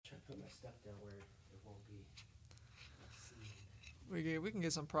We can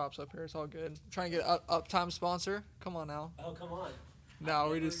get some props up here. It's all good. Trying to get Uptime sponsor. Come on now. Oh, come on. No,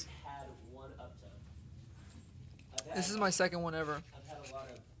 I've we never just. had one Uptime. This is my second one ever. I've had a lot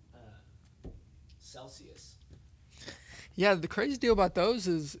of Celsius. Yeah, the crazy deal about those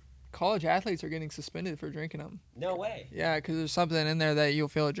is college athletes are getting suspended for drinking them. No way. Yeah, because there's something in there that you'll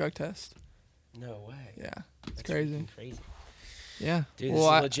fail a drug test. No way. Yeah, it's That's crazy. Crazy. Yeah. Dude, this is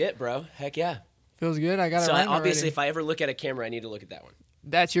legit, bro. Heck yeah. Feels good. I got it So right obviously, already. if I ever look at a camera, I need to look at that one.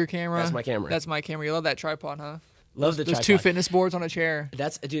 That's your camera? That's my camera. That's my camera. You love that tripod, huh? Love the There's tripod. 2 fitness boards on a chair.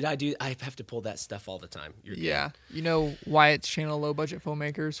 Dude, I have to pull that stuff all the time. You're good. Yeah. You know Wyatt's channel, Low Budget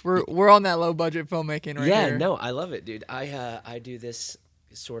Filmmakers. We're on that low budget filmmaking right here. Yeah, no, I love it, dude. I do this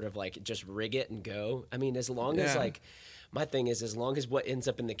sort of like just rig it and go. I mean, as long as like my thing is as long as what ends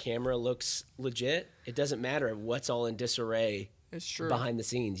up in the camera looks legit, it doesn't matter what's all in disarray. It's true. Behind the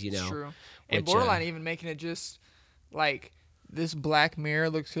scenes, you know. It's true. And borderline even making it just like this black mirror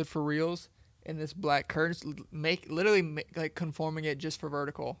looks good for reels, and this black curtains literally like conforming it just for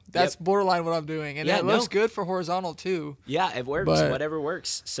vertical. That's borderline what I'm doing, and it looks good for horizontal too. Yeah, it works. Whatever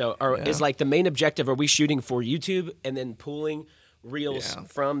works. So, is like the main objective? Are we shooting for YouTube and then pulling reels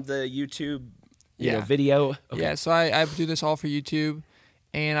from the YouTube, you know, video? Okay. Yeah. So I do this all for YouTube,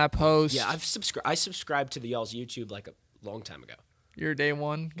 and I post. Yeah, I subscribed to the y'all's YouTube like a long time ago. You're a day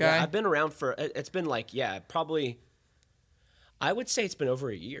one guy? Yeah, I've been around for, it's been like, probably, I would say it's been over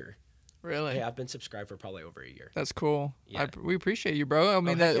a year. Really? Yeah, I've been subscribed for probably over a year. That's cool. Yeah. We appreciate you, bro. I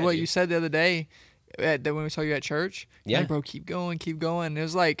mean, what you said the other day, that when we saw you at church, like, bro, keep going. It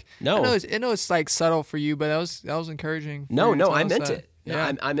was like, I know it's like subtle for you, but that was encouraging. No, I meant it.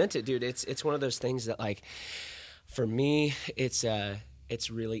 Yeah, I meant it, dude. It's one of those things that like, for me, it's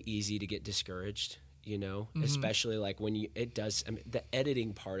really easy to get discouraged. You know, especially like when the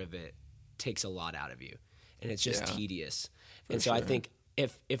editing part of it takes a lot out of you, and it's just tedious. And so I think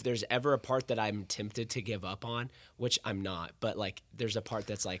if there's ever a part that I'm tempted to give up on, which I'm not, but like there's a part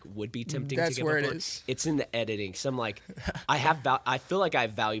that's like would be tempting to give up on. It's in the editing. So I'm like, I feel like I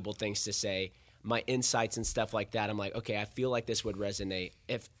have valuable things to say, my insights and stuff like that. I'm like, okay, I feel like this would resonate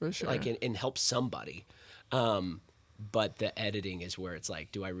if like and help somebody. But the editing is where it's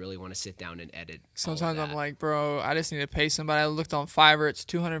like, do I really want to sit down and edit? Sometimes I'm like, bro, I just need to pay somebody. I looked on Fiverr. It's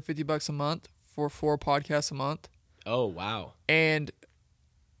 $250 a month for 4 podcasts a month. Oh, wow. And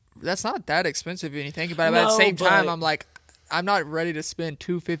that's not that expensive when you think about it. But at the same time, I'm like, I'm not ready to spend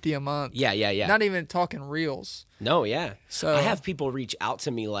 $250 a month. Yeah. Not even talking reels. No, yeah. So I have people reach out to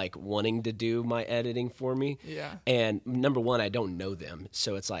me like wanting to do my editing for me. Yeah. And number one, I don't know them,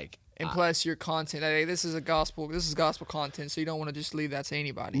 so it's like. And plus your content, this is gospel content, so you don't want to just leave that to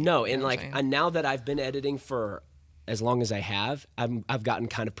anybody. No, and like now that I've been editing for as long as I have, I've gotten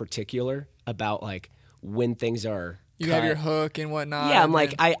kind of particular about like when things are. You have your hook and whatnot. Yeah, I'm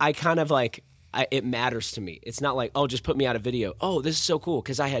like I kind of like. It matters to me. It's not like, oh, just put me out a video. Oh, this is so cool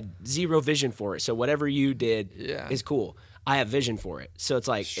because I had zero vision for it. So whatever you did is cool. I have vision for it. So it's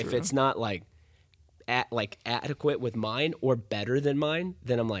like if it's not like adequate with mine or better than mine,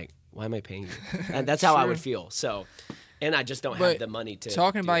 then I'm like, why am I paying you? And that's how I would feel. So, and I just don't have the money to.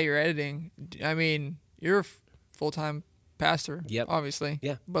 Talking about your editing, I mean, you're a full-time pastor. Yep. Obviously.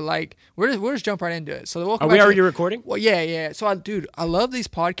 Yeah. But like, we'll just jump right into it. So welcome. Are we already recording? Well, yeah. So I love these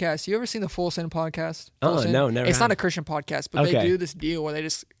podcasts. You ever seen the Full Send podcast? Oh, no, never. It's not a Christian podcast, but they do this deal where they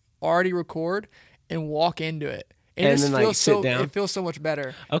just already record and walk into it. And then like sit down. It feels so much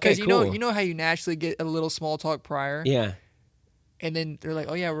better. Okay, cool. You know how you naturally get a little small talk prior. Yeah. And then they're like,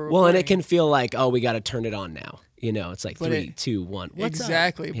 oh yeah, we're recording. Well, and it can feel like, oh, we got to turn it on now. You know, it's like 3, 2, 1. What's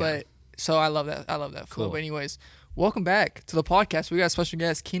exactly. Up? But so I love that. Flow. But anyways, welcome back to the podcast. We got a special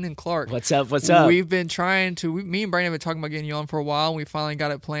guest, Keenan Clark. What's up? We've been trying to. Me and Brandon have been talking about getting you on for a while, and we finally got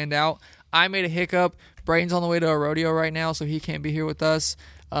it planned out. I made a hiccup. Braden's on the way to a rodeo right now, so he can't be here with us.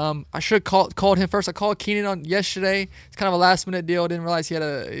 I should have called him first. I called Keenan on yesterday. It's kind of a last-minute deal. Didn't realize he had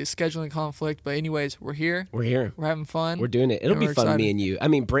a scheduling conflict. But anyways, we're here. We're having fun. We're doing it. It'll be fun, me and you. I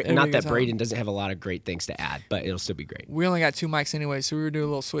mean, not that Braden doesn't have a lot of great things to add, but ittle still be great. We only got 2 mics anyway, so we were doing a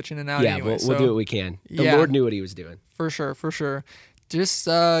little switching in and out anyway. Yeah, we'll do what we can. The Lord knew what he was doing. For sure. Just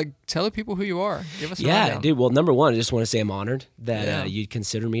tell the people who you are. Give us a rundown. Dude. Well, number one, I just want to say I'm honored that you'd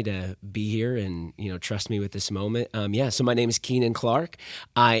consider me to be here and trust me with this moment. So my name is Keenan Clark.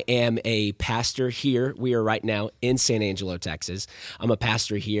 I am a pastor here. We are right now in San Angelo, Texas. I'm a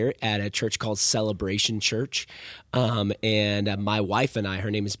pastor here at a church called Celebration Church. And my wife and I,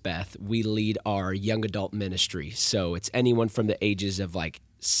 her name is Beth, we lead our young adult ministry. So it's anyone from the ages of like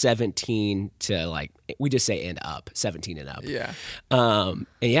 17 to like, we just say and up, 17 and up. Yeah. And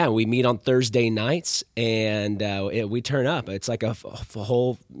yeah, we meet on Thursday nights and we turn up. It's like a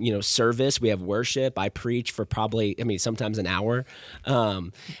whole, service. We have worship. I preach for probably, sometimes an hour.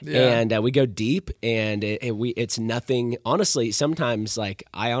 And we go deep and it's nothing. Honestly, sometimes like,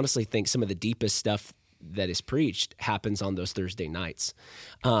 I honestly think some of the deepest stuff that is preached happens on those Thursday nights.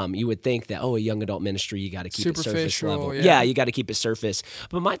 You would think that, a young adult ministry, you got to keep it surface level. Yeah, you got to keep it surface.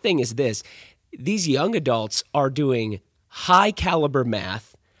 But my thing is this, these young adults are doing high caliber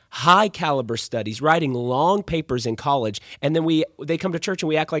math, high caliber studies, writing long papers in college, and then they come to church and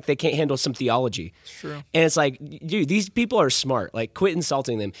we act like they can't handle some theology. It's true. And it's like, dude, these people are smart. Like, quit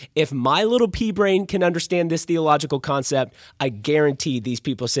insulting them. If my little pea brain can understand this theological concept, I guarantee these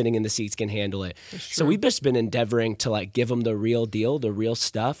people sitting in the seats can handle it. So we've just been endeavoring to like give them the real deal, the real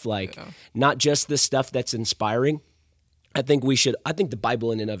stuff, like not just the stuff that's inspiring. I think the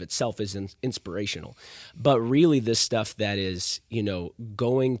Bible in and of itself is inspirational, but really the stuff that is,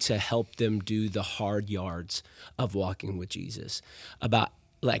 going to help them do the hard yards of walking with Jesus. About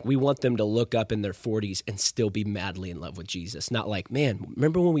like, we want them to look up in their 40s and still be madly in love with Jesus. Not like, man,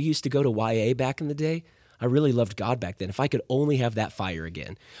 remember when we used to go to YA back in the day? I really loved God back then. If I could only have that fire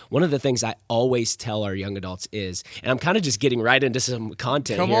again. One of the things I always tell our young adults is, and I'm kind of just getting right into some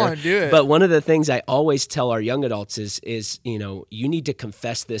content here. Come on, do it. But one of the things I always tell our young adults is, you need to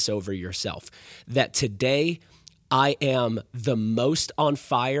confess this over yourself, that today I am the most on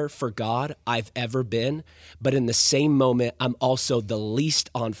fire for God I've ever been, but in the same moment, I'm also the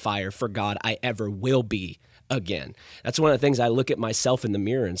least on fire for God I ever will be again. That's one of the things I look at myself in the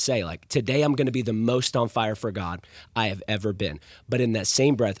mirror and say, like, today I'm going to be the most on fire for God I have ever been. But in that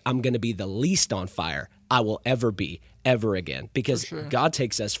same breath, I'm going to be the least on fire I will ever be ever again, because God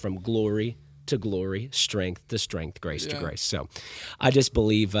takes us from glory to glory, strength to strength, grace to grace. So I just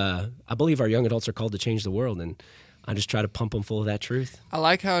believe, I believe our young adults are called to change the world, and I just try to pump them full of that truth. I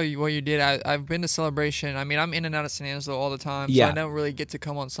like what you did. I've been to Celebration. I'm in and out of San Angelo all the time, so I don't really get to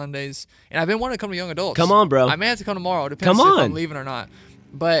come on Sundays. And I've been wanting to come to Young Adults. Come on, bro. I may have to come tomorrow. Depends if I'm leaving or not.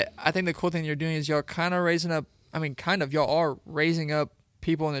 But I think the cool thing you're doing is y'all kind of raising up. Y'all are raising up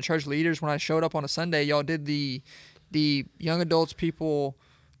people in the church leaders. When I showed up on a Sunday, y'all did the Young Adults people.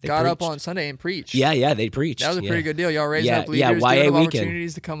 They got preached up on Sunday and preached. Yeah, they preached. That was a pretty good deal. Y'all raising up leaders, giving them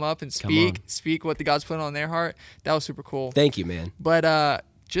opportunities to come up and speak what the God's put on their heart. That was super cool. Thank you, man. But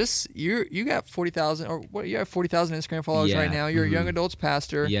just you got 40,000 or what? You have 40,000 Instagram followers right now. You're a young adults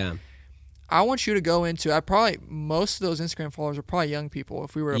pastor. Yeah. I want you to go into. Most of those Instagram followers are probably young people.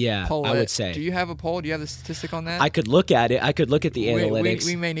 If we were to poll I would say. Do you have a poll? Do you have the statistic on that? I could look at it. I could look at the analytics.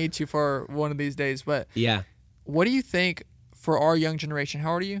 We may need to for one of these days. But what do you think for our young generation?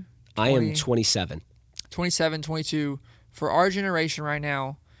 How old are you? 20? I am 27. 27, 22. For our generation right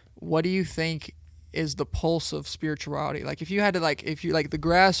now, what do you think is the pulse of spirituality? Like, if you had to, like, the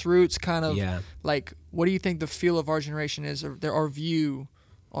grassroots kind of, like, what do you think the feel of our generation is, or our view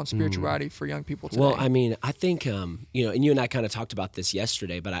on spirituality for young people today? Well, I think, and you and I kind of talked about this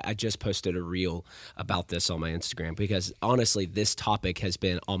yesterday, but I just posted a reel about this on my Instagram because, honestly, this topic has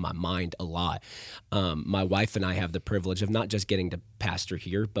been on my mind a lot. My wife and I have the privilege of not just getting to pastor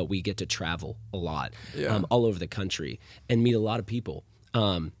here, but we get to travel a lot all over the country and meet a lot of people.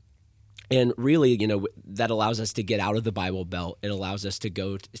 And really, that allows us to get out of the Bible Belt. It allows us to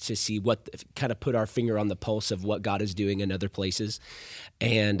go to see kind of put our finger on the pulse of what God is doing in other places.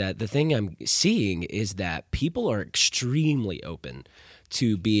 And the thing I'm seeing is that people are extremely open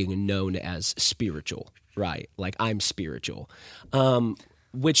to being known as spiritual, right? Like, I'm spiritual,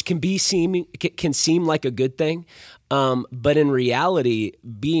 which can seem like a good thing. But in reality,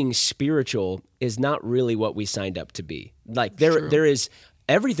 being spiritual is not really what we signed up to be. Like, there is...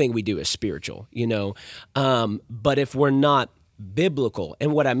 Everything we do is spiritual, but if we're not biblical,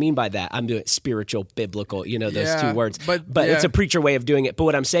 and what I mean by that, I'm doing spiritual, biblical, those two words, but it's a preacher way of doing it. But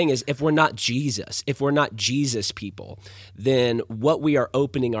what I'm saying is, if we're not Jesus people, then what we are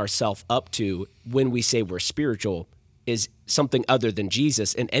opening ourselves up to when we say we're spiritual is something other than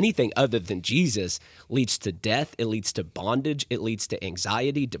Jesus, and anything other than Jesus leads to death. It leads to bondage. It leads to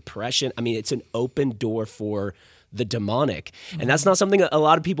anxiety, depression. It's an open door for the demonic. And that's not something a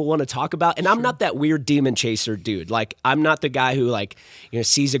lot of people want to talk about. And I'm not that weird demon chaser dude. Like, I'm not the guy who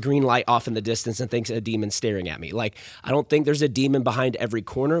sees a green light off in the distance and thinks a demon's staring at me. Like, I don't think there's a demon behind every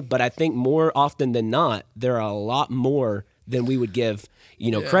corner, but I think more often than not, there are a lot more than we would give,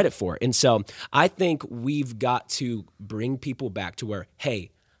 credit for. And so I think we've got to bring people back to where,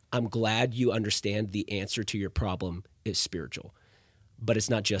 hey, I'm glad you understand the answer to your problem is spiritual, but it's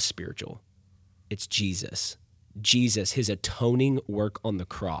not just spiritual. It's Jesus. Jesus, his atoning work on the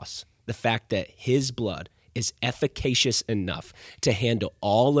cross, the fact that his blood is efficacious enough to handle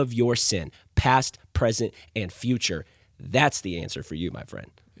all of your sin, past, present, and future, that's the answer for you, my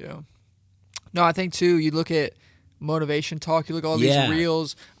friend. Yeah. No, I think too, you look at motivation talk, you look at all these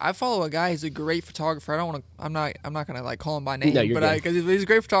reels. I follow a guy, he's a great photographer. I'm not gonna like call him by name, because he's a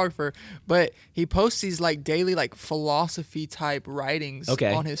great photographer. But he posts these like daily like philosophy type writings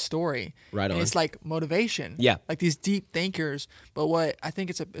on his story. Right on. And it's like motivation. Yeah. Like these deep thinkers. But what I think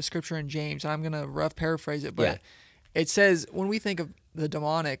it's a scripture in James, and I'm gonna rough paraphrase it, but it says when we think of the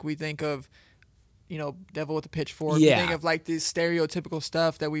demonic, we think of devil with a pitchfork. We think of like this stereotypical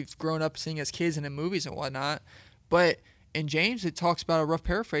stuff that we've grown up seeing as kids and in movies and whatnot. But in James, it talks about a rough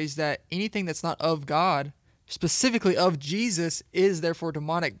paraphrase that anything that's not of God, specifically of Jesus, is therefore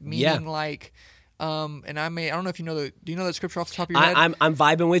demonic. Meaning like, and I don't know if do you know that scripture off the top of your head? I'm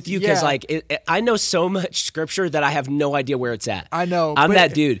vibing with you because I know so much scripture that I have no idea where it's at. I know. I'm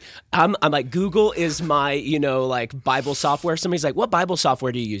that dude. I'm like, Google is my, like Bible software. Somebody's like, what Bible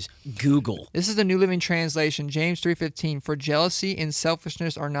software do you use? Google. This is the New Living Translation, James 3:15. For jealousy and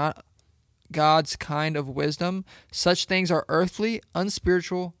selfishness are not God's kind of wisdom. Such things are earthly,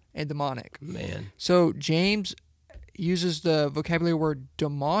 unspiritual, and demonic. Man. So James uses the vocabulary word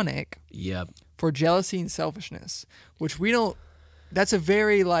demonic for jealousy and selfishness, which we don't. That's a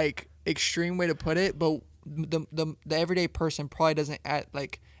very like extreme way to put it, but the everyday person probably doesn't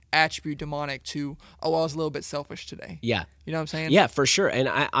attribute demonic to, I was a little bit selfish today. Yeah. You know what I'm saying? Yeah, for sure. And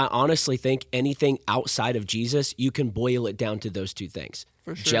I honestly think anything outside of Jesus, you can boil it down to those two things.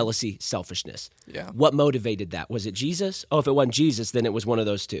 For sure. Jealousy, selfishness. Yeah. What motivated that? Was it Jesus? Oh, if it wasn't Jesus, then it was one of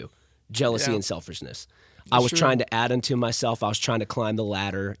those two. Jealousy and selfishness. I was trying to add unto myself. I was trying to climb the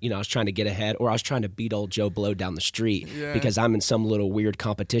ladder. I was trying to get ahead, or I was trying to beat old Joe Blow down the street because I'm in some little weird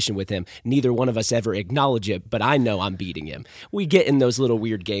competition with him. Neither one of us ever acknowledge it, but I know I'm beating him. We get in those little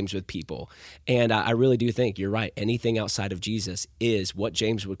weird games with people. And I really do think you're right. Anything outside of Jesus is what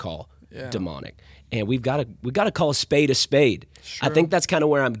James would call demonic. And we got to call a spade a spade. I think that's kind of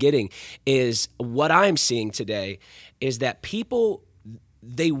where I'm getting is what I'm seeing today is that people,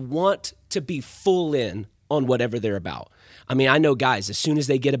 they want to be full in on whatever they're about. I mean, I know guys, as soon as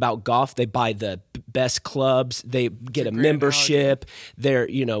they get about golf, they buy the best clubs, they get a membership, they're,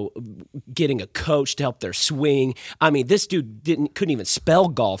 getting a coach to help their swing. I mean, this dude couldn't even spell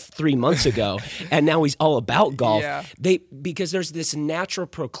golf 3 months ago, and now he's all about golf. Yeah. Because there's this natural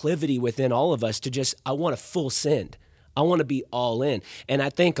proclivity within all of us to just, I want a full send. I want to be all in. And I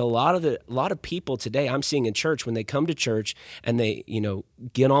think a lot of people today I'm seeing in church, when they come to church and they,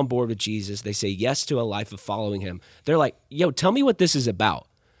 get on board with Jesus, they say yes to a life of following him. They're like, yo, tell me what this is about.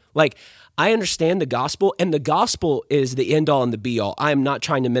 Like, I understand the gospel, and the gospel is the end all and the be all. I am not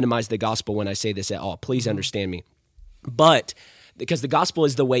trying to minimize the gospel when I say this at all. Please understand me. But because the gospel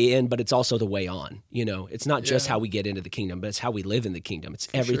is the way in, but it's also the way on. It's not just how we get into the kingdom, but it's how we live in the kingdom. It's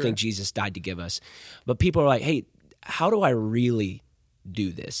everything Jesus died to give us. But people are like, hey, how do I really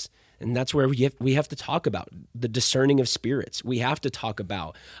do this? And that's where we have to talk about the discerning of spirits. We have to talk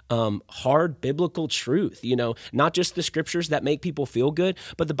about hard biblical truth, not just the scriptures that make people feel good,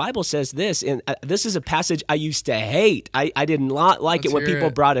 but the Bible says this, and this is a passage I used to hate. I did not like it when people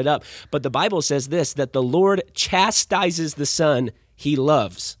brought it up, but the Bible says this, that the Lord chastises the son he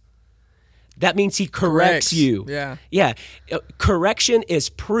loves. That means he corrects you. Yeah. Correction is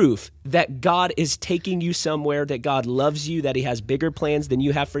proof that God is taking you somewhere, that God loves you, that he has bigger plans than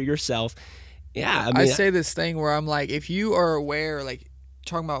you have for yourself. Yeah. I say this thing where I'm like, if you are aware, like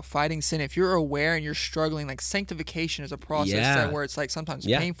talking about fighting sin, if you're aware and you're struggling, like sanctification is a process where it's like sometimes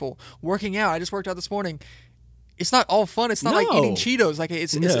painful. Working out, I just worked out this morning. It's not all fun. It's not like eating Cheetos. Like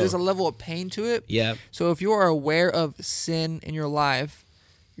there's a level of pain to it. Yeah. So if you are aware of sin in your life,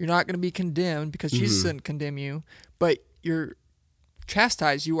 you're not going to be condemned because Jesus didn't condemn you, but you're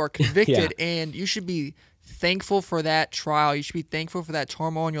chastised. You are convicted, and you should be thankful for that trial. You should be thankful for that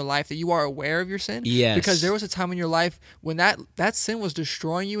turmoil in your life, that you are aware of your sin. Yes. Because there was a time in your life when that sin was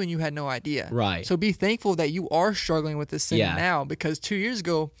destroying you and you had no idea. Right. So be thankful that you are struggling with this sin now, because 2 years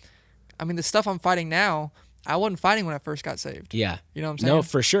ago, I mean, the stuff I'm fighting now, I wasn't fighting when I first got saved. Yeah. You know what I'm saying? No,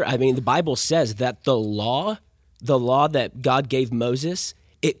 for sure. I mean, the Bible says that the law that God gave Moses,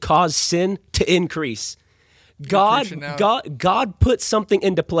 it caused sin to increase. God put something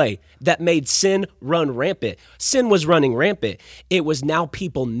into play that made sin run rampant. Sin was running rampant. It was now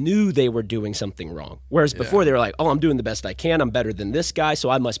people knew they were doing something wrong. Whereas before they were like, oh, I'm doing the best I can. I'm better than this guy, so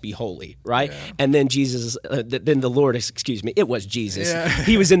I must be holy, right? Yeah. And then then the Lord, it was Jesus. Yeah.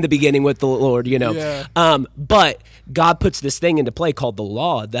 He was in the beginning with the Lord, Yeah. But God puts this thing into play called the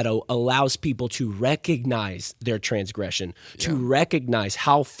law that allows people to recognize their transgression, to recognize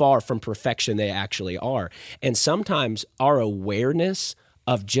how far from perfection they actually are. And sometimes our awareness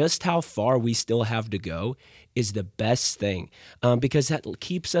of just how far we still have to go is the best thing, because that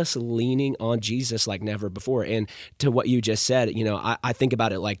keeps us leaning on Jesus like never before. And to what you just said, I think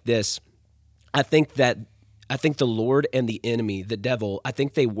about it like this. I think the Lord and the enemy, the devil, I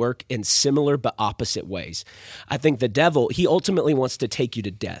think they work in similar but opposite ways. I think the devil, he ultimately wants to take you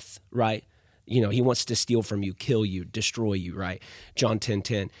to death, right? He wants to steal from you, kill you, destroy you, right? John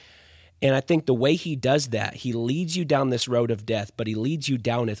 10:10. And I think the way he does that, he leads you down this road of death, but he leads you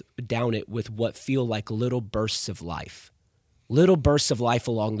down it with what feel like little bursts of life. Little bursts of life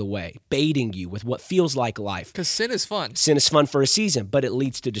along the way, baiting you with what feels like life. Because sin is fun. Sin is fun for a season, but it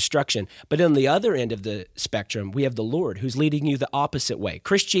leads to destruction. But on the other end of the spectrum, we have the Lord who's leading you the opposite way.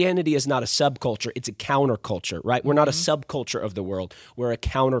 Christianity is not a subculture, it's a counterculture, right? We're not a subculture of the world, we're a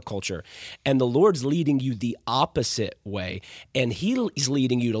counterculture. And the Lord's leading you the opposite way, and he's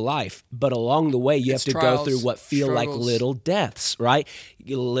leading you to life. But along the way, you have to go through what feel struggles. Like little deaths, right?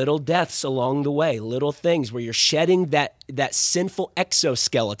 Little deaths along the way, little things where you're shedding that sinful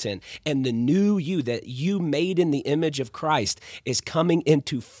exoskeleton, and the new you that you made in the image of Christ is coming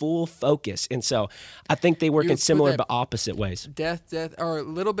into full focus. And so I think they work in similar but opposite ways. Death, or a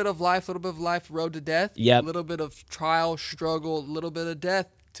little bit of life, road to death. Yep. A little bit of trial, struggle, a little bit of death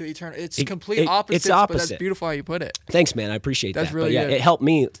to eternity. It's complete opposite. It's opposite. But that's beautiful how you put it. Thanks, man. I appreciate that. That's really good. It helped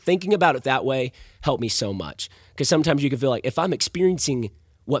me. Thinking about it that way helped me so much. Because sometimes you can feel like if I'm experiencing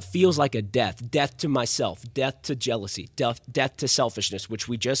what feels like a death to myself, death to jealousy, death to selfishness, which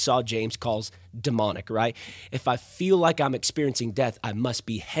we just saw James calls demonic, right? If I feel like I'm experiencing death, I must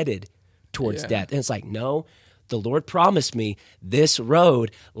be headed towards death. And it's like, no, the Lord promised me this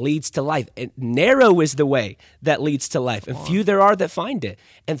road leads to life. And narrow is the way that leads to life. And few there are that find it.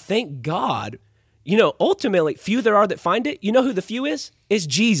 And thank God, ultimately, few there are that find it. You know who the few is? It's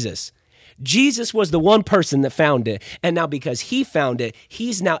Jesus. Jesus was the one person that found it. And now because he found it,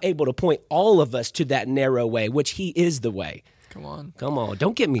 he's now able to point all of us to that narrow way, which he is the way. Come on.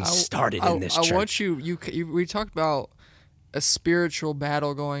 Don't get me started in this church. I want we talked about a spiritual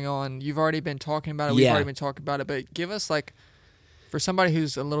battle going on. You've already been talking about it. We've already been talking about it. But give us, for somebody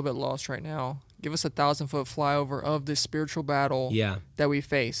who's a little bit lost right now, give us 1,000-foot flyover of this spiritual battle that we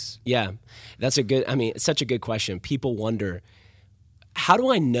face. Yeah. It's such a good question. People wonder, how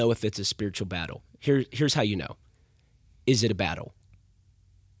do I know if it's a spiritual battle? Here's how you know. Is it a battle?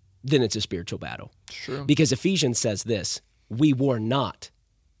 Then it's a spiritual battle. True. Because Ephesians says this, we war not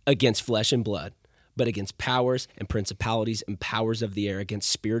against flesh and blood, but against powers and principalities and powers of the air, against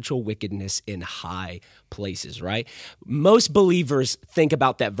spiritual wickedness in high places, right? Most believers think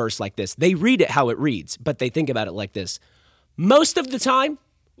about that verse like this. They read it how it reads, but they think about it like this. Most of the time,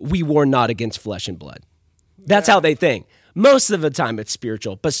 we war not against flesh and blood. That's how they think. Most of the time it's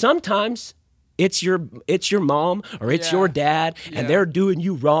spiritual, but sometimes it's your mom or it's your dad, and they're doing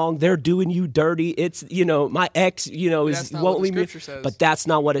you wrong. They're doing you dirty. It's, my ex, won't leave me. But that's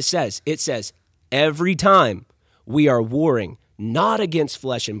not what it says. It says every time we are warring not against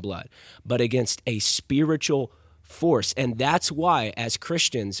flesh and blood, but against a spiritual force. And that's why as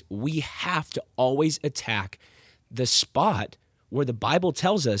Christians, we have to always attack the spot where the Bible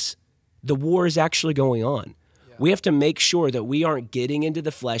tells us the war is actually going on. We have to make sure that we aren't getting into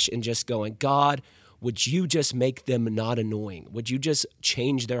the flesh and just going, God, would you just make them not annoying? Would you just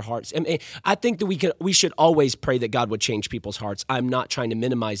change their hearts? I think that we should always pray that God would change people's hearts. I'm not trying to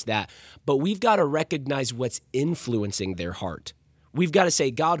minimize that, but we've got to recognize what's influencing their heart. We've got to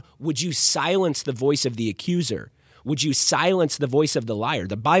say, God, would you silence the voice of the accuser? Would you silence the voice of the liar?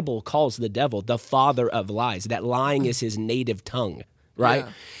 The Bible calls the devil the father of lies. That lying is his native tongue, right?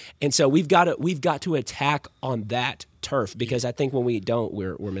 Yeah. And so we've got to attack on that turf, because I think when we don't,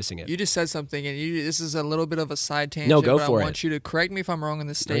 we're missing it. You just said something, and this is a little bit of a side tangent. No, go for it. I want you to correct me if I'm wrong in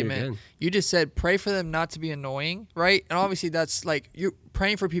this statement. You just said pray for them not to be annoying, right? And obviously that's you're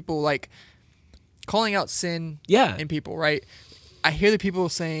praying for people, calling out sin in people, right? I hear the people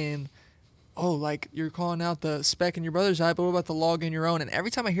saying, oh, you're calling out the speck in your brother's eye, but what about the log in your own? And every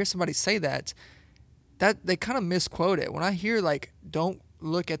time I hear somebody say that they kind of misquote it. When I hear don't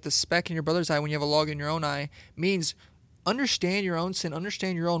look at the speck in your brother's eye when you have a log in your own eye, means understand your own sin,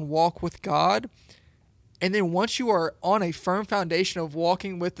 understand your own walk with God, And then once you are on a firm foundation of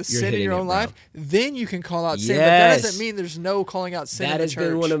walking with the sin in hitting your own it, bro. life, then you can call out sin. But that Yes. doesn't mean there's no calling out sin in That the has church.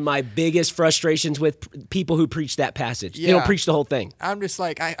 been one of my biggest frustrations with people who preach that passage. They Yeah. don't preach the whole thing. I'm just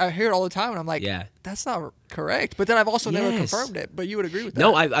like, I hear it all the time, and I'm like, Yeah. that's not correct. But then I've also never Yes. confirmed it. But you would agree with that.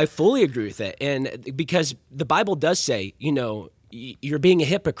 No, I fully agree with it. And because the Bible does say, you're being a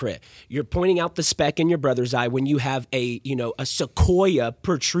hypocrite. You're pointing out the speck in your brother's eye when you have a sequoia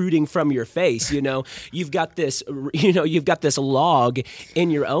protruding from your face. You've got this log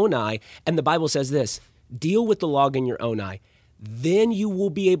in your own eye. And the Bible says this, deal with the log in your own eye. Then you will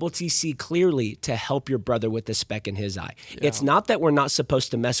be able to see clearly to help your brother with the speck in his eye. Yeah. It's not that we're not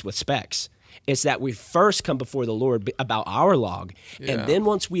supposed to mess with specks. It's that we first come before the Lord about our log. Yeah. And then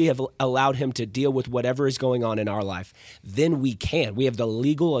once we have allowed him to deal with whatever is going on in our life, then we have the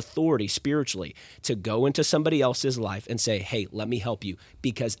legal authority spiritually to go into somebody else's life and say, hey, let me help you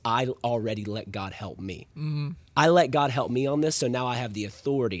because I already let God help me. Mm-hmm. I let God help me on this, so now I have the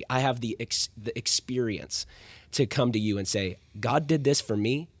authority. I have the experience to come to you and say, God did this for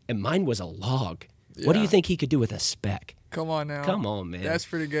me, and mine was a log. Yeah. What do you think he could do with a speck? Come on now. Come on, man. That's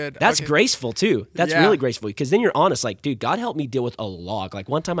pretty good. That's graceful, too. That's really graceful because then you're honest. Like, dude, God helped me deal with a log. Like,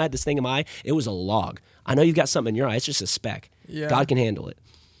 one time I had this thing in my eye. It was a log. I know you've got something in your eye. It's just a speck. Yeah. God can handle it.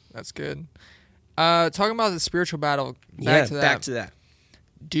 That's good. Talking about the spiritual battle, back to that.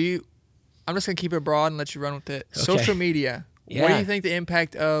 I'm just going to keep it broad and let you run with it. Okay. Social media. Yeah. What do you think the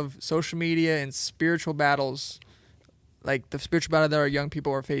impact of social media and spiritual battles, like the spiritual battle that our young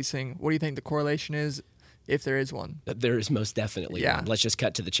people are facing, what do you think the correlation is? If there is one. There is most definitely one. Let's just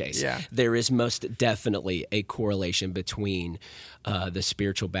cut to the chase. Yeah. There is most definitely a correlation between the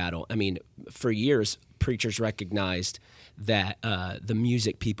spiritual battle. I mean, for years, preachers recognized that the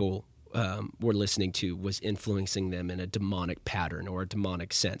music people were listening to was influencing them in a demonic pattern or a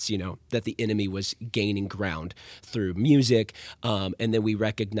demonic sense, that the enemy was gaining ground through music. And then we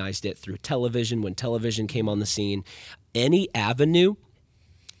recognized it through television when television came on the scene. Any avenue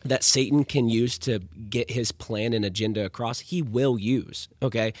that Satan can use to get his plan and agenda across, he will use,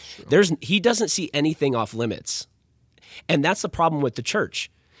 okay? Sure. He doesn't see anything off limits. And that's the problem with the church.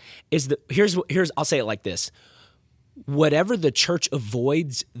 Here's I'll say it like this. Whatever the church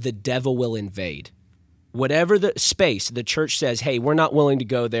avoids, the devil will invade. Whatever the space the church says, hey, we're not willing to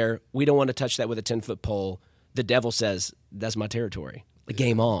go there. We don't want to touch that with a 10-foot pole. The devil says, that's my territory.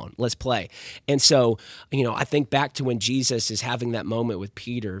 Game on. Let's play. And so, I think back to when Jesus is having that moment with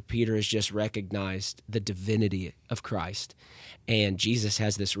Peter. Peter has just recognized the divinity of Christ. And Jesus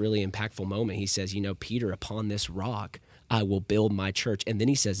has this really impactful moment. He says, Peter, upon this rock, I will build my church. And then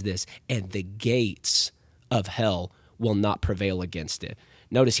he says this, and the gates of hell will not prevail against it.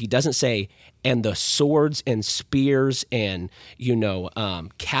 Notice he doesn't say, and the swords and spears and,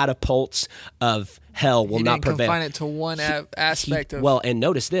 catapults of hell will not prevail. He didn't confine it to one aspect of. Well, and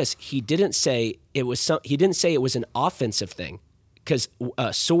notice this. He didn't say it was an offensive thing because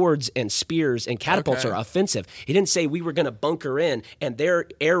swords and spears and catapults are offensive. He didn't say we were going to bunker in and their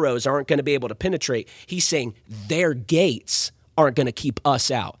arrows aren't going to be able to penetrate. He's saying their gates aren't going to keep us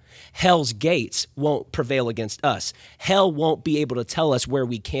out. Hell's gates won't prevail against us. Hell won't be able to tell us where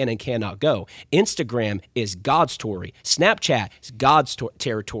we can and cannot go. Instagram is God's territory. Snapchat is God's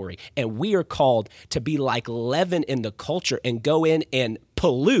territory. And we are called to be like leaven in the culture and go in and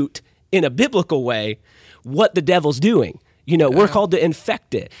pollute in a biblical way what the devil's doing. We're called to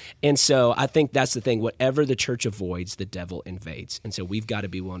infect it. And so I think that's the thing. Whatever the church avoids, the devil invades. And so we've got to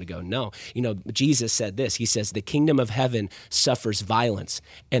be willing to go, no. Jesus said this. He says, the kingdom of heaven suffers violence,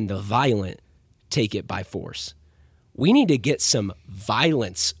 and the violent take it by force. We need to get some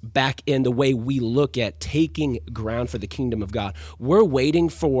violence back in the way we look at taking ground for the kingdom of God. We're waiting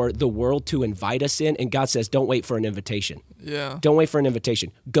for the world to invite us in, and God says, don't wait for an invitation. Yeah. Don't wait for an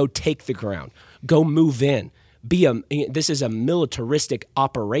invitation. Go take the ground. Go move in. This is a militaristic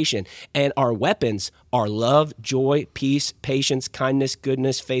operation, and our weapons are love, joy, peace, patience, kindness,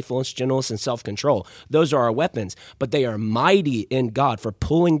 goodness, faithfulness, gentleness, and self-control. Those are our weapons, but they are mighty in God for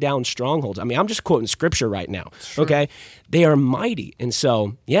pulling down strongholds. I mean, I'm just quoting scripture right now, okay? They are mighty, and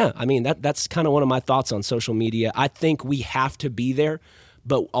so, that's kind of one of my thoughts on social media. I think we have to be there,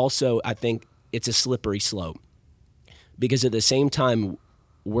 but also I think it's a slippery slope because at the same time,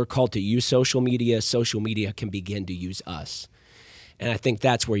 we're called to use social media can begin to use us. And I think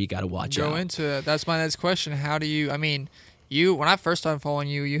that's where you got to watch out. Go into it. That's my next question. How do you, when I first started following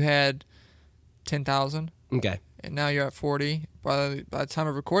you, you had 10,000. Okay. And now you're at 40. By the time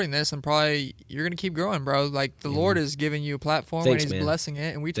of recording this, and probably you're gonna keep growing, bro. Like the Lord is giving you a platform, Thanks, and He's man. blessing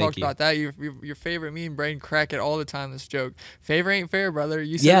it. And we Thank talked you. about that. Your favorite. Me and Braden crack it all the time. This joke. Favor ain't fair, brother.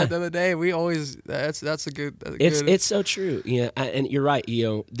 You said Yeah. that the other day. We always that's a good. It's so true. Yeah, and you're right.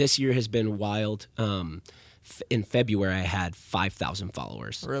 This year has been wild. In February, I had 5,000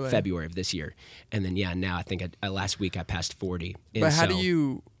 followers. Really? February of this year, and then now I think last week I passed 40. And But how do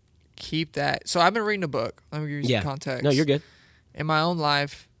you keep that? So I've been reading a book. Let me give you some context. No, you're good. In my own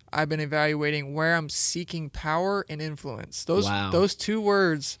life, I've been evaluating where I'm seeking power and influence. Those two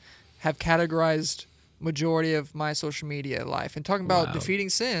words have categorized majority of my social media life. And talking about defeating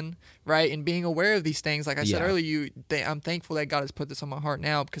sin, right, and being aware of these things, like I said earlier, I'm thankful that God has put this on my heart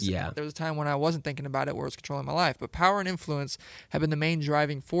now, because there was a time when I wasn't thinking about it where it was controlling my life. But power and influence have been the main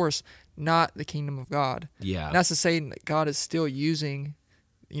driving force, not the kingdom of God. Yeah. And that's to say that God is still using,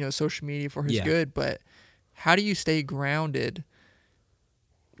 social media for His good, but how do you stay grounded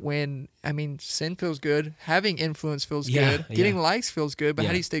when, sin feels good, having influence feels good, getting likes feels good, but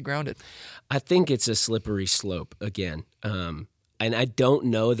how do you stay grounded? I think it's a slippery slope again. And I don't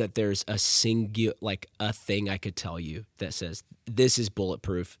know that there's a a thing I could tell you that says, this is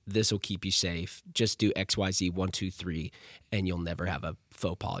bulletproof, this will keep you safe, just do X, Y, Z, 1, 2, 3, and you'll never have a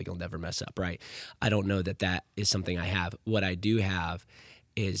faux pas, you'll never mess up, right? I don't know that is something I have. What I do have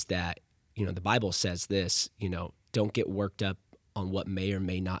is that, the Bible says this, don't get worked up on what may or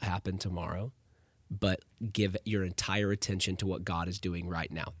may not happen tomorrow, but give your entire attention to what God is doing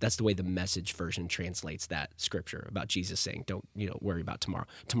right now. That's the way the Message version translates that scripture about Jesus saying, don't, worry about tomorrow.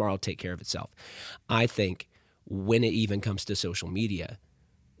 Tomorrow will take care of itself. I think when it even comes to social media,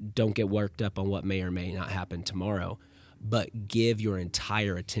 don't get worked up on what may or may not happen tomorrow, but give your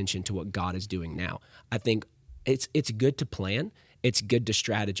entire attention to what God is doing now. I think it's good to plan. It's good to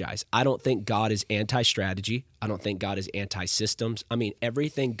strategize. I don't think God is anti-strategy. I don't think God is anti-systems.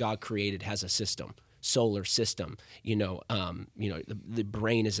 Everything God created has a system. Solar system, the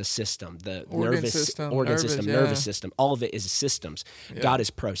brain is a system, the nervous system, all of it is systems. Yeah. God is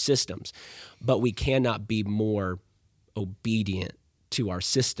pro-systems, but we cannot be more obedient to our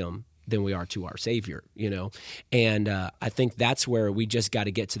system than we are to our Savior, And I think that's where we just got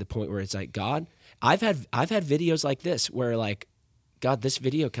to get to the point where it's like, God, I've had videos like this where like, God, this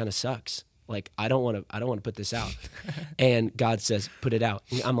video kind of sucks. Like, I don't want to put this out. And God says, put it out.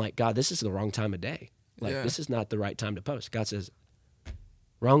 And I'm like, God, this is the wrong time of day. Like, this is not the right time to post. God says,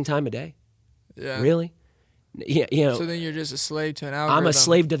 wrong time of day? Yeah. Really? Yeah, So then you're just a slave to an algorithm. I'm a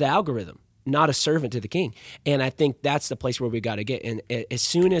slave to the algorithm, not a servant to the king. And I think that's the place where we got to get. And as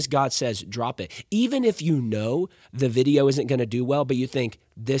soon as God says, drop it, even if the video isn't going to do well, but you think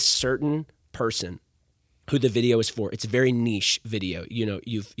this certain person who the video is for, it's a very niche video,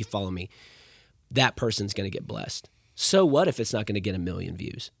 you follow me, that person's going to get blessed. So what if it's not going to get 1 million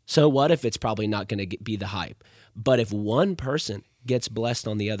views? So what if it's probably not going to be the hype? But if one person gets blessed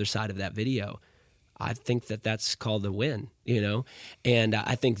on the other side of that video, I think that's called a win, And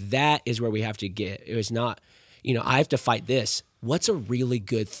I think that is where we have to get. It was not, I have to fight this. What's a really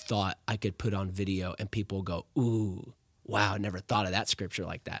good thought I could put on video and people go, ooh, wow, I never thought of that scripture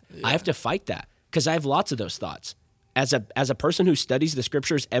like that. Yeah. I have to fight that. Because I have lots of those thoughts. As a person who studies the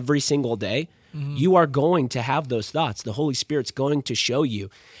scriptures every single day, you are going to have those thoughts. The Holy Spirit's going to show you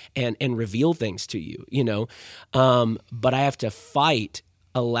and reveal things to you, But I have to fight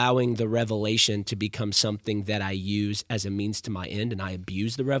allowing the revelation to become something that I use as a means to my end, and I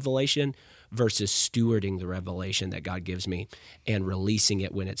abuse the revelation versus stewarding the revelation that God gives me and releasing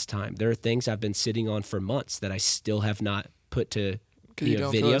it when it's time. There are things I've been sitting on for months that I still have not put to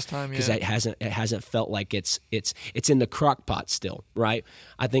video because it hasn't felt like it's in the crock pot still, right?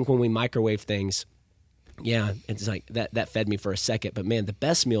 I think when we microwave things, it's like that fed me for a second, but man, the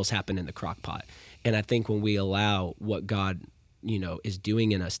best meals happen in the crock pot. And I think when we allow what God is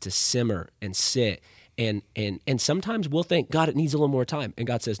doing in us to simmer and sit, and sometimes we'll think, God, it needs a little more time, and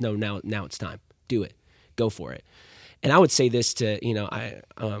God says, no, now it's time. Do it, go for it. And I would say this to,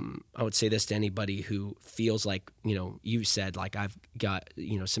 I would say this to anybody who feels like, you said, like, I've got,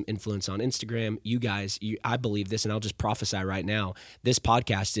 some influence on Instagram. You guys, I believe this, and I'll just prophesy right now, this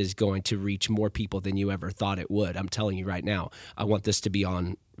podcast is going to reach more people than you ever thought it would. I'm telling you right now, I want this to be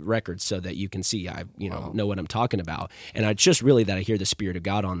on records so that you can see I know what I'm talking about. And it's just really that I hear the Spirit of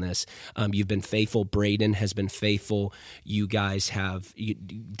God on this. You've been faithful. Braden has been faithful. You guys have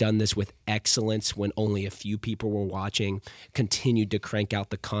done this with excellence when only a few people were watching, continued to crank out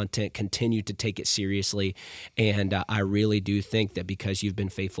the content, continued to take it seriously. And I really do think that because you've been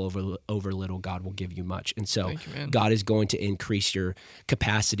faithful over little, God will give you much. And so God is going to increase your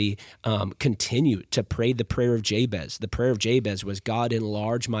capacity. Continue to pray the prayer of Jabez. The prayer of Jabez was, God,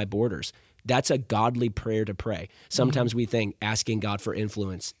 enlarge my borders. That's a godly prayer to pray. Sometimes we think asking God for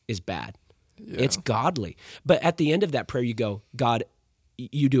influence is bad. Yeah. It's godly. But at the end of that prayer, you go, God,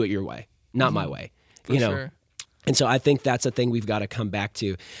 you do it your way, not my way. For sure. And so I think that's a thing we've got to come back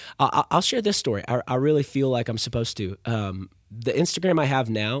to. I'll share this story. I really feel like I'm supposed to. The Instagram I have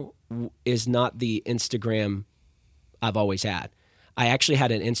now is not the Instagram I've always had. I actually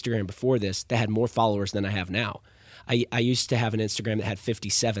had an Instagram before this that had more followers than I have now. I used to have an Instagram that had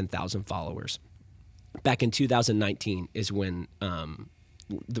 57,000 followers. Back in 2019 is when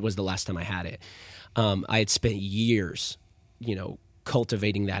was the last time I had it. I had spent years,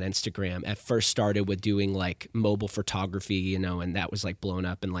 cultivating that Instagram. At first started with doing like mobile photography, and that was like blown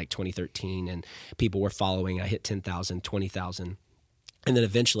up in like 2013, and people were following. I hit 10,000, 20,000. And then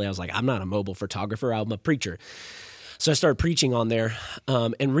eventually I was like, I'm not a mobile photographer, I'm a preacher. So I started preaching on there,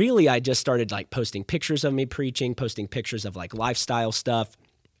 and really I just started like posting pictures of me preaching, posting pictures of like lifestyle stuff,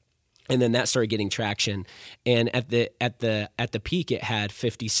 and then that started getting traction. And at the peak, it had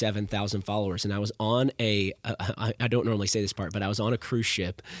 57,000 followers, and I was on I don't normally say this part, but I was on a cruise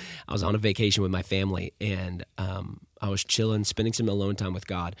ship. I was on a vacation with my family, and I was chilling, spending some alone time with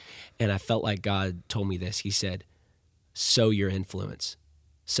God, and I felt like God told me this. He said, "Sow your influence,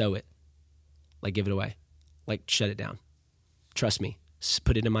 sow it, like give it away." Like, shut it down. Trust me.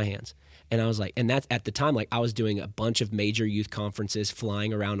 Put it in my hands. And I was like, and that's at the time, like I was doing a bunch of major youth conferences,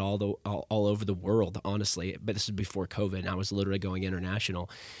 flying around all over the world, honestly. But this was before COVID, and I was literally going international,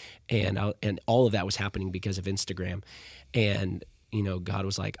 and all of that was happening because of Instagram. And God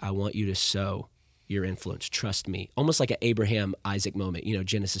was like, I want you to sow your influence. Trust me. Almost like an Abraham Isaac moment.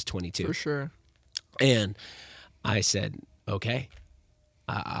 Genesis 22. For sure. And I said, okay,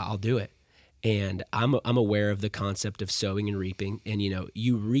 I'll do it. And I'm aware of the concept of sowing and reaping, and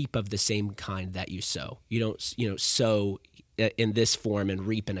you reap of the same kind that you sow. You don't sow in this form and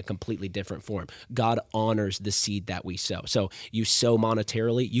reap in a completely different form. God honors the seed that we sow. So you sow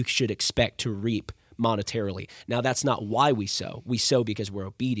monetarily, you should expect to reap monetarily. Now that's not why we sow. We sow because we're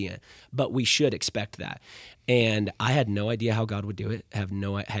obedient, but we should expect that. And I had no idea how God would do it. Had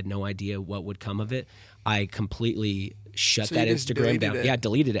no idea what would come of it. I completely shut that Instagram down. Yeah,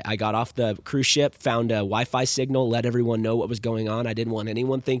 deleted it. I got off the cruise ship, found a Wi-Fi signal, let everyone know what was going on. I didn't want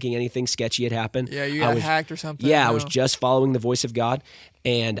anyone thinking anything sketchy had happened. Yeah, you got hacked or something. Yeah, I was just following the voice of God,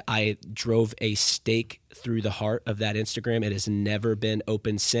 and I drove a stake through the heart of that Instagram. It has never been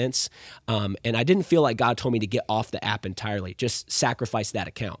open since. And I didn't feel like God told me to get off the app entirely, just sacrifice that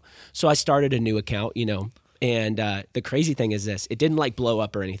account. So I started a new account, and the crazy thing is this, it didn't like blow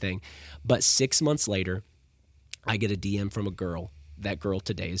up or anything, but 6 months later, I get a DM from a girl. That girl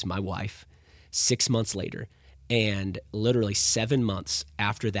today is my wife. 6 months later, and literally 7 months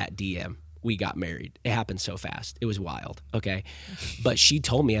after that DM, we got married. It happened so fast. It was wild, okay? But she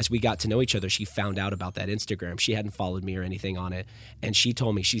told me as we got to know each other, she found out about that Instagram. She hadn't followed me or anything on it, and she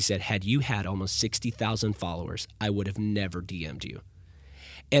told me, she said, had you had almost 60,000 followers, I would have never DM'd you.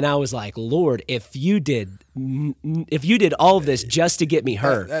 And I was like, Lord, if you did all of this just to get me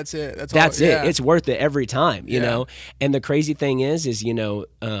her, that's it. That's it. Yeah. It's worth it every time, you know? And the crazy thing is,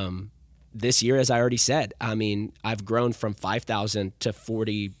 this year, as I already said, I mean, I've grown from 5,000 to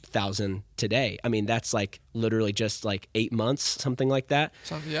 40,000 today. I mean, that's like literally just like 8 months, something like that.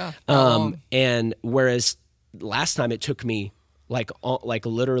 And whereas last time it took me like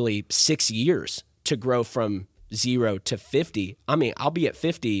literally 6 years to grow from 0 to 50. I mean, I'll be at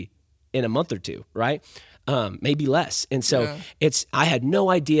 50 in a month or two, right? Maybe less. And so I had no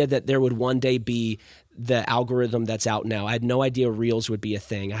idea that there would one day be the algorithm that's out now. I had no idea Reels would be a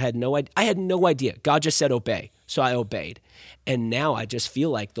thing. I had no idea. God just said, obey. So I obeyed. And now I just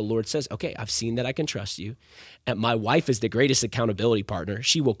feel like the Lord says, okay, I've seen that I can trust you. And my wife is the greatest accountability partner.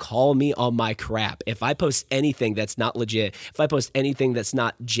 She will call me on my crap. If I post anything that's not legit, if I post anything that's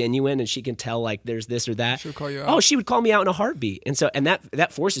not genuine and she can tell like there's this or that, she'll call you out. Oh, she would call me out in a heartbeat. And so, and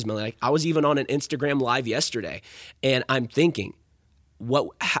that forces me. Like I was even on an Instagram live yesterday and I'm thinking,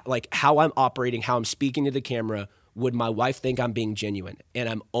 how I'm operating, how I'm speaking to the camera, would my wife think I'm being genuine and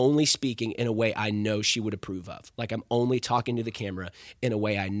I'm only speaking in a way I know she would approve of? Like I'm only talking to the camera in a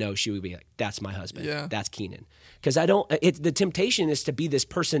way I know she would be like, that's my husband. Yeah. That's Keenan. Because the temptation is to be this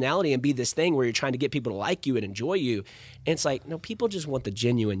personality and be this thing where you're trying to get people to like you and enjoy you. And it's like, no, people just want the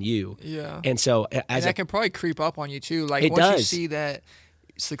genuine you. Yeah. And so and that can probably creep up on you too. Like it once does. you see that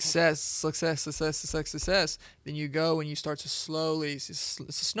success, then you go and you start to slowly, it's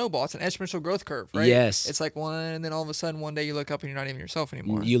a snowball. It's an exponential growth curve, right? Yes. It's like one, and then all of a sudden one day you look up and you're not even yourself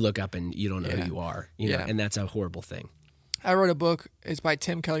anymore. You look up and you don't know who you are, you know, and that's a horrible thing. I wrote a book. It's by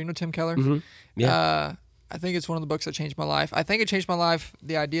Tim Keller. You know Tim Keller? Mm-hmm. Yeah. I think it's one of the books that changed my life. I think it changed my life.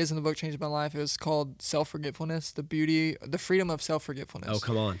 The ideas in the book changed my life. It was called Self-Forgetfulness, the freedom of self-forgetfulness. Oh,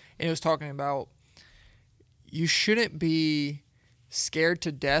 come on. And it was talking about you shouldn't be scared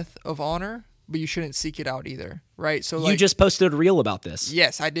to death of honor, but you shouldn't seek it out either, right? So you just posted a reel about this.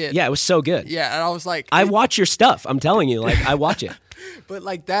 Yes, I did. Yeah, it was so good. Yeah, and I was like, I watch your stuff. I'm telling you, like I watch it. But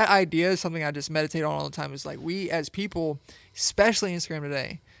like that idea is something I just meditate on all the time. Is like we as people, especially Instagram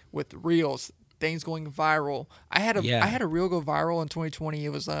today, with reels, things going viral. I had a reel go viral in 2020. It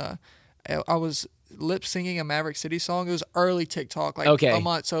was I was lip singing a Maverick City song. It was early TikTok, like a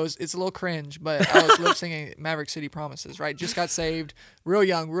month, so it's a little cringe, but I was lip singing Maverick City Promises, right? Just got saved, real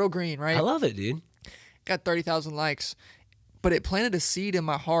young, real green, right? I love it, dude. Got 30,000 likes, but it planted a seed in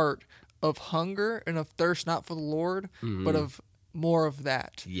my heart of hunger and of thirst, not for the Lord, but of more of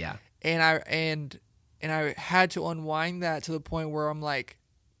that. Yeah. And I had to unwind that to the point where I'm like,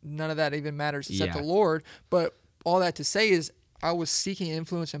 none of that even matters except the Lord. But all that to say is I was seeking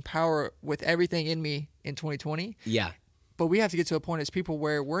influence and power with everything in me in 2020. Yeah. But we have to get to a point as people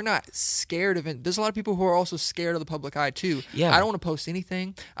where we're not scared of it. There's a lot of people who are also scared of the public eye too. Yeah. I don't want to post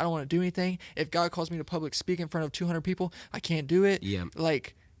anything. I don't want to do anything. If God calls me to public speak in front of 200 people, I can't do it. Yeah.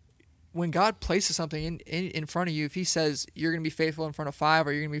 Like when God places something in front of you, if he says you're going to be faithful in front of 5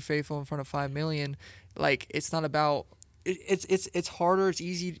 or you're going to be faithful in front of 5 million, like it's not about it's harder. It's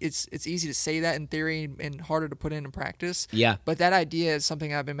easy to say that in theory and harder to put in practice. Yeah. But that idea is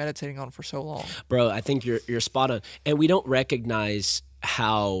something I've been meditating on for so long. Bro, I think you're spot on. And we don't recognize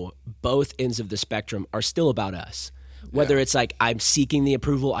how both ends of the spectrum are still about us. Whether it's like I'm seeking the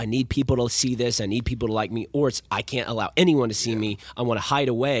approval, I need people to see this, I need people to like me, or it's I can't allow anyone to see me, I want to hide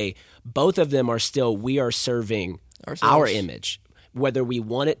away. Both of them are still, we are serving our image. Whether we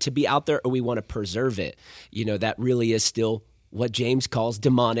want it to be out there or we want to preserve it, you know, that really is still what James calls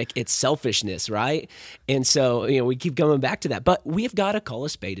demonic. It's selfishness, right? And so, you know, we keep coming back to that. But we've got to call a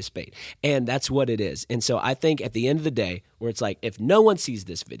spade, and that's what it is. And so I think at the end of the day, where it's like, if no one sees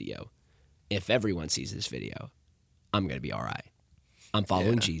this video, if everyone sees this video, I'm going to be all right. I'm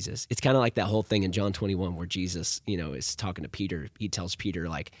following Jesus. It's kind of like that whole thing in John 21 where Jesus, you know, is talking to Peter. He tells Peter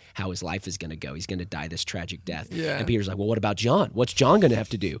like how his life is going to go. He's going to die this tragic death. Yeah. And Peter's like, well, what about John? What's John going to have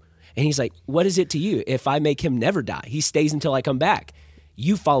to do? And he's like, what is it to you if I make him never die? He stays until I come back.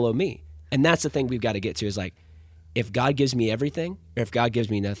 You follow me. And that's the thing we've got to get to is like, if God gives me everything or if God gives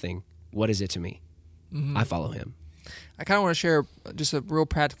me nothing, what is it to me? Mm-hmm. I follow him. I kind of want to share just a real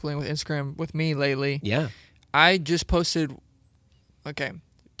practical thing with Instagram with me lately. Yeah. I just posted, talking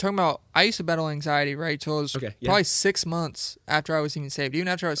about, I used to battle anxiety, right? So it was probably 6 months after I was even saved. Even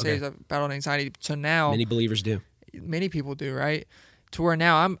after I was saved, I battled anxiety. So now. Many believers do. Many people do, right? To where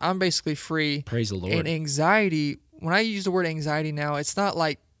now I'm basically free. Praise the Lord. And anxiety, when I use the word anxiety now, it's not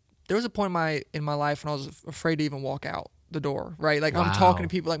like, there was a point in my life when I was afraid to even walk out the door, right? Like I'm talking to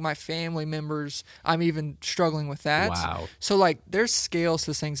people like my family members. I'm even struggling with that. Wow. So like there's scales to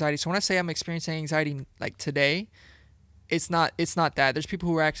this anxiety. So when I say I'm experiencing anxiety like today, it's not that. There's people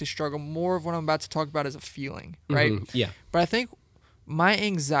who actually struggle. More of what I'm about to talk about is a feeling, right? Mm-hmm. Yeah. But I think my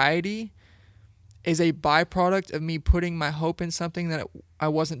anxiety is a byproduct of me putting my hope in something that I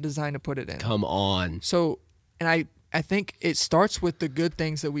wasn't designed to put it in. Come on. So, and I think it starts with the good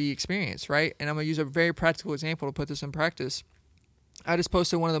things that we experience, right? And I'm going to use a very practical example to put this in practice. I just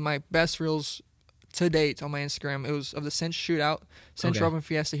posted one of my best reels to date on my Instagram. It was of the Cinch Shootout, Cinch Open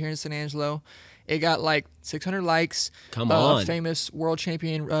Fiesta here in San Angelo. It got like 600 likes. Come on. Famous world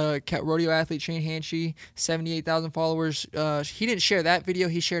champion rodeo athlete Shane Hanchey, 78,000 followers. He didn't share that video.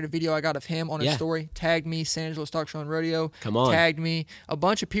 He shared a video I got of him on his story. Tagged me, San Angelo Stock Show and Rodeo. Come on. Tagged me. A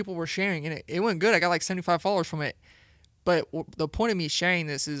bunch of people were sharing, and it went good. I got like 75 followers from it. But the point of me sharing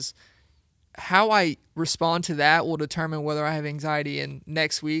this is how I respond to that will determine whether I have anxiety in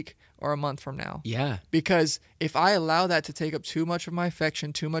next week or a month from now. Yeah. Because if I allow that to take up too much of my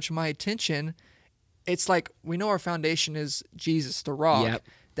affection, too much of my attention, it's like we know our foundation is Jesus, the rock. Yep.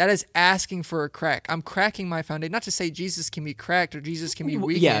 That is asking for a crack. I'm cracking my foundation. Not to say Jesus can be cracked or Jesus can be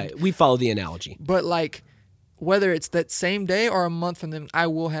weakened. Yeah, we follow the analogy. But like whether it's that same day or a month from then, I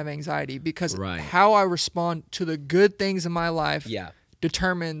will have anxiety because Right. how I respond to the good things in my life Yeah.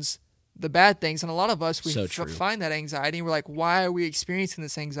 determines the bad things. And a lot of us, we So true. find that anxiety and we're like, why are we experiencing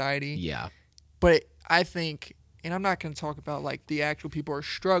this anxiety? Yeah. But I think, and I'm not going to talk about like the actual people who are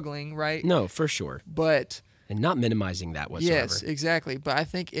struggling, right? No, for sure. But And not minimizing that whatsoever. yes, exactly. But I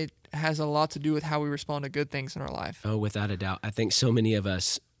think it has a lot to do with how we respond to good things in our life. Oh, without a doubt. I think so many of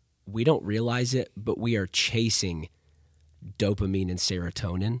us, we don't realize it, but we are chasing dopamine and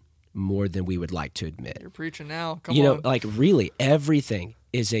serotonin more than we would like to admit. You're preaching now. Come You know, on. like really everything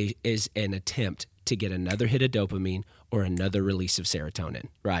is an attempt to get another hit of dopamine or another release of serotonin,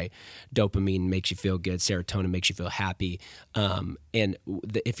 right? Dopamine makes you feel good. Serotonin makes you feel happy.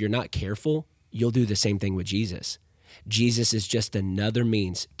 If you're not careful, you'll do the same thing with Jesus. Jesus is just another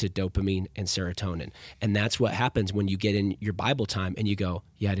means to dopamine and serotonin. And that's what happens when you get in your Bible time and you go,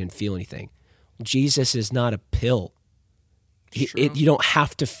 yeah, I didn't feel anything. Jesus is not a pill. You don't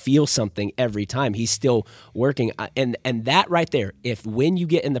have to feel something every time. He's still working. And that right there, if when you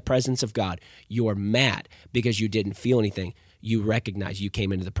get in the presence of God, you're mad because you didn't feel anything, you recognize you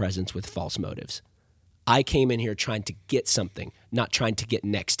came into the presence with false motives. I came in here trying to get something, not trying to get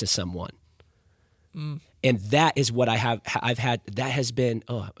next to someone. And that is what I've had. That has been,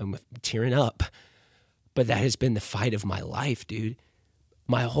 I'm tearing up, but that has been the fight of my life, dude.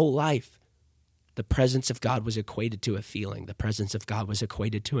 My whole life. The presence of God was equated to a feeling. The presence of God was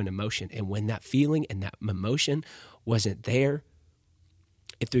equated to an emotion. And when that feeling and that emotion wasn't there,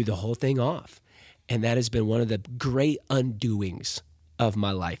 it threw the whole thing off. And that has been one of the great undoings of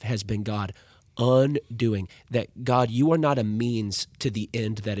my life, has been God undoing that. God, you are not a means to the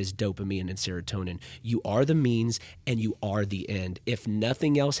end that is dopamine and serotonin. You are the means and you are the end. If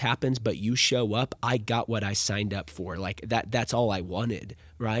nothing else happens but you show up, I got what I signed up for. Like that's all I wanted,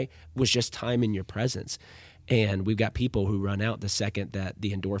 right? Was just time in your presence. And we've got people who run out the second that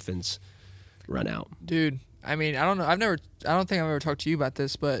the endorphins run out. Dude, I mean, I don't know. I don't think I've ever talked to you about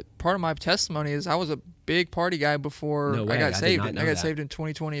this, but part of my testimony is I was a big party guy before No way, I got saved. I got saved in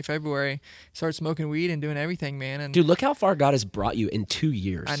 2020 February. Started smoking weed and doing everything, man. And dude, look how far God has brought you in 2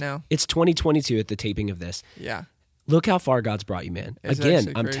 years. I know. It's 2022 at the taping of this. Yeah. Look how far God's brought you, man. It's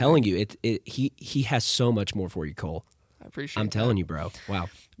Again, I'm crazy. telling you, he has so much more for you, Cole. I appreciate I'm that. telling you, bro. Wow.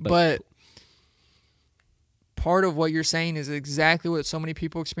 But part of what you're saying is exactly what so many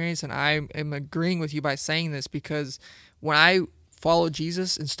people experience, and I am agreeing with you by saying this because when I followed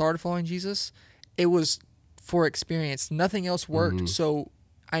Jesus and started following Jesus, it was for experience. Nothing else worked, so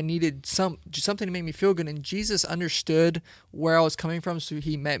I needed something to make me feel good, and Jesus understood where I was coming from, so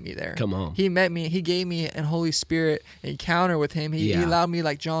he met me there. Come on. He met me. He gave me an Holy Spirit encounter with him. He allowed me,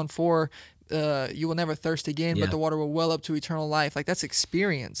 like John 4, you will never thirst again, Yeah. but the water will well up to eternal life. Like, that's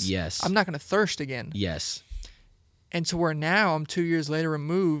experience. Yes. I'm not going to thirst again. Yes. And to where now I'm 2 years later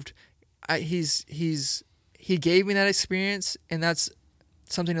removed, he gave me that experience, and that's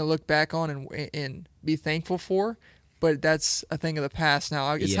something to look back on and be thankful for. But that's a thing of the past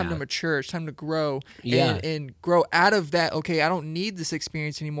now. It's time to mature. It's time to grow and grow out of that. Okay, I don't need this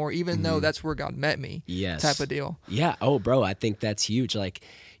experience anymore, even though that's where God met me. Yes. Type of deal. Yeah. Oh, bro, I think that's huge. Like,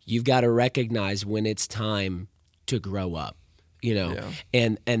 you've got to recognize when it's time to grow up, you know?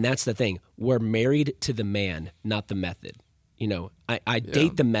 Yeah. And that's the thing. We're married to the man, not the method. You know, I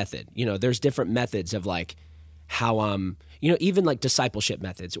date the method. You know, there's different methods of like how even like discipleship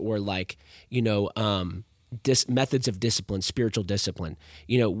methods or like, methods of discipline, spiritual discipline.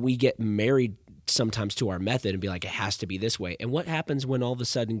 You know, we get married sometimes to our method and be like, it has to be this way. And what happens when all of a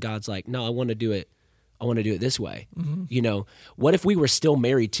sudden God's like, no, I want to do it this way. Mm-hmm. You know, what if we were still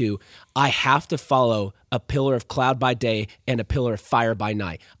married to, I have to follow a pillar of cloud by day and a pillar of fire by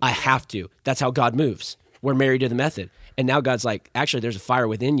night. I have to. That's how God moves. We're married to the method. And now God's like, actually, there's a fire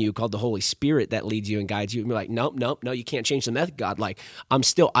within you called the Holy Spirit that leads you and guides you. And we're like, nope, no, you can't change the method, God. Like,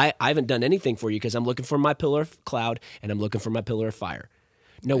 I haven't done anything for you because I'm looking for my pillar of cloud and I'm looking for my pillar of fire.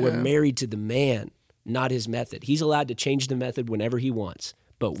 No, we're married to the man, not his method. He's allowed to change the method whenever he wants,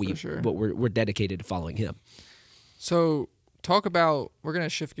 but we're dedicated to following him. So talk about, we're going to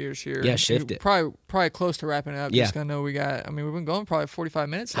shift gears here. Yeah, shift it. Probably close to wrapping up. Yeah. Just going to know we've been going probably 45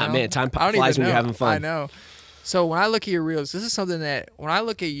 minutes now. Man, time flies when you're having fun. I know. So when I look at your reels, this is something that when I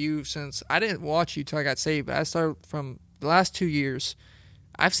look at you, since I didn't watch you till I got saved, but I started from the last 2 years,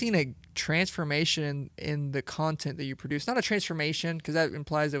 I've seen a transformation in the content that you produce. Not a transformation because that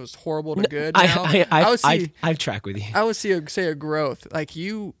implies it was horrible to good. I track with you. I would say a growth. Like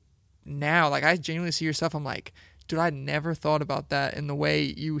you now, like I genuinely see your stuff. I'm like, dude, I never thought about that in the way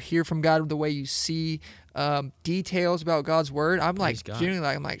you hear from God, the way you see details about God's word. I'm like genuinely,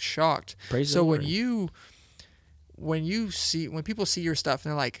 like I'm like shocked. Praise so the Lord. when you when people see your stuff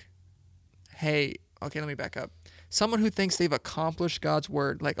and they're like, hey, okay, let me back up. Someone who thinks they've accomplished God's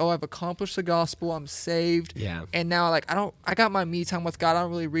word, like, oh, I've accomplished the gospel, I'm saved. Yeah. And now, like, I got my me time with God. I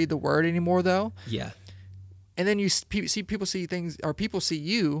don't really read the word anymore, though. Yeah. And then people see things, or people see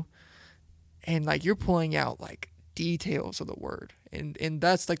you, and like you're pulling out like details of the word, and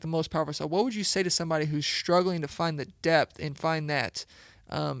that's like the most powerful. So, what would you say to somebody who's struggling to find the depth and find that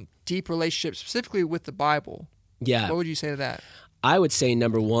deep relationship, specifically with the Bible? Yeah. What would you say to that? I would say,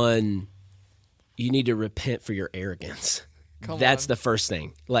 number one, you need to repent for your arrogance. That's the first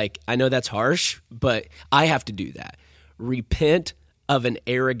thing. Like, I know that's harsh, but I have to do that. Repent of an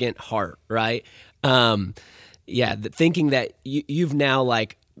arrogant heart, right? Thinking that you've now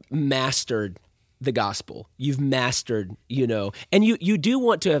like mastered the gospel. You've mastered, and you do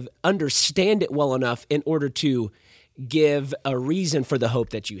want to understand it well enough in order to give a reason for the hope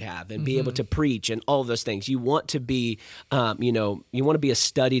that you have and be able to preach and all of those things. You want to be, you want to be a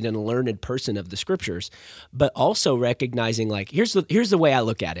studied and learned person of the scriptures, but also recognizing like, here's the way I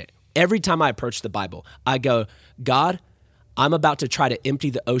look at it. Every time I approach the Bible, I go, God, I'm about to try to empty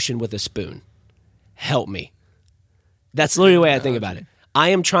the ocean with a spoon. Help me. That's literally the way I think about it. I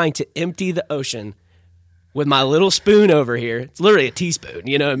am trying to empty the ocean with my little spoon over here. It's literally a teaspoon,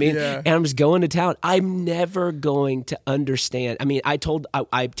 you know what I mean? Yeah. And I'm just going to town. I'm never going to understand. I mean, I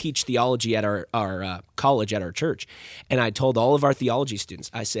teach theology at our college at our church, and I told all of our theology students,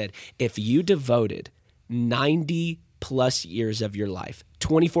 I said, if you devoted 90 plus years of your life,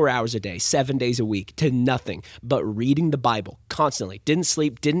 24 hours a day, 7 days a week, to nothing but reading the Bible constantly, didn't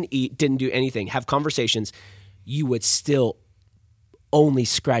sleep, didn't eat, didn't do anything, have conversations, you would still only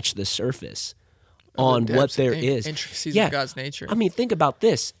scratch the surface on what there is. Intricacies of God's nature. I mean, think about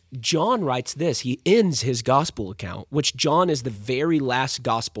this. John writes this. He ends his gospel account, which John is the very last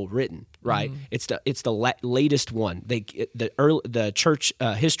gospel written, right? It's the latest one. The church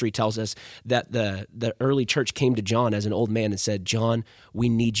history tells us that the early church came to John as an old man and said, John, we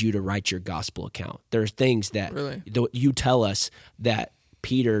need you to write your gospel account. There's things that you tell us that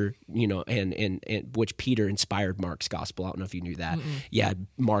Peter, and which Peter inspired Mark's gospel. I don't know if you knew that. Yeah,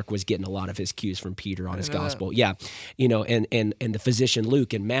 Mark was getting a lot of his cues from Peter on his gospel. That. Yeah, and the physician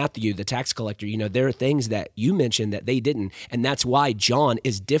Luke and Matthew, the tax collector. There are things that you mentioned that they didn't, and that's why John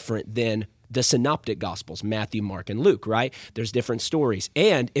is different than the synoptic gospels, Matthew, Mark, and Luke, right? There's different stories.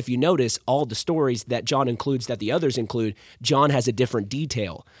 And if you notice, all the stories that John includes that the others include, John has a different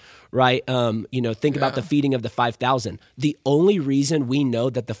detail, right? Think about the feeding of the 5,000. The only reason we know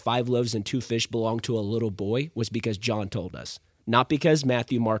that the 5 loaves and 2 fish belonged to a little boy was because John told us, not because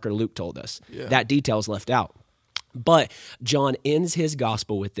Matthew, Mark, or Luke told us. Yeah. That detail is left out. But John ends his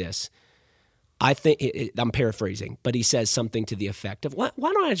gospel with this. I think, I'm paraphrasing, but he says something to the effect of, why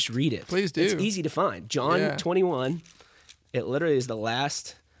don't I just read it? Please do. It's easy to find. John 21, it literally is the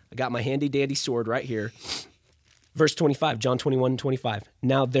last. I got my handy-dandy sword right here. Verse 25, John 21 and 25.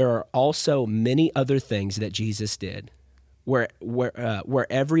 Now there are also many other things that Jesus did. Were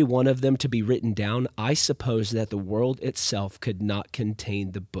every one of them to be written down, I suppose that the world itself could not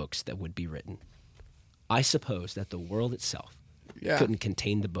contain the books that would be written. I suppose that the world itself couldn't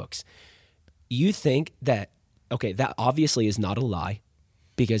contain the books. You think that, that obviously is not a lie,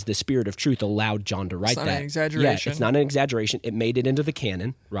 because the Spirit of truth allowed John to write that. It's not an exaggeration. Yeah, it's not an exaggeration. It made it into the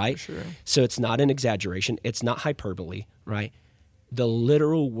canon, right? For sure. So it's not an exaggeration. It's not hyperbole, right? The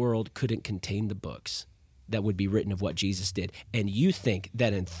literal world couldn't contain the books that would be written of what Jesus did. And you think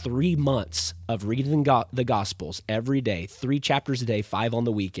that in 3 months of reading the Gospels every day, 3 chapters a day, 5 on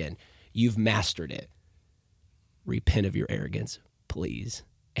the weekend, you've mastered it. Repent of your arrogance, please,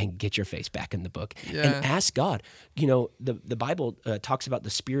 and get your face back in the book. Yeah. And ask God. The Bible talks about the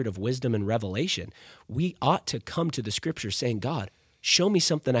spirit of wisdom and revelation. We ought to come to the Scripture saying, God, show me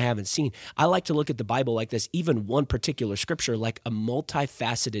something I haven't seen. I like to look at the Bible like this, even one particular Scripture, like a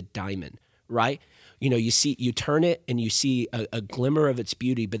multifaceted diamond, right? You turn it and you see a glimmer of its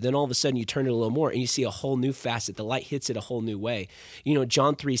beauty, but then all of a sudden you turn it a little more and you see a whole new facet. The light hits it a whole new way.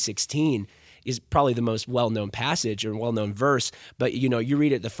 John 3:16 is probably the most well-known passage or well-known verse, but you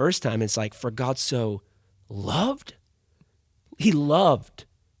read it the first time, it's like, for God so loved, he loved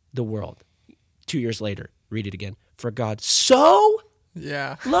the world. 2 years later, read it again. For God so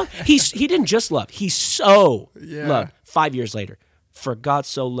loved, he didn't just love, he so loved. 5 years later, for God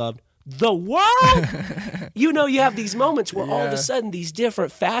so loved the world. You have these moments where all of a sudden these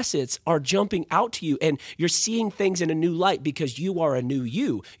different facets are jumping out to you and you're seeing things in a new light because you are a new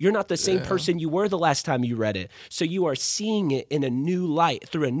you. You're not the same person you were the last time you read it. So you are seeing it in a new light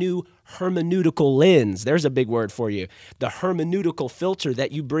through a new hermeneutical lens. There's a big word for you. The hermeneutical filter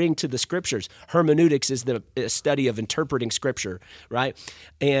that you bring to the scriptures. Hermeneutics is the study of interpreting scripture, right?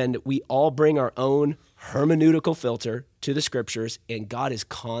 And we all bring our own hermeneutical filter to the scriptures, and God is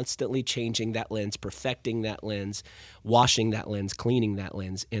constantly changing that lens, perfecting that lens, washing that lens, cleaning that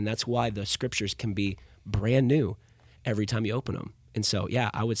lens. And that's why the scriptures can be brand new every time you open them. And so, yeah,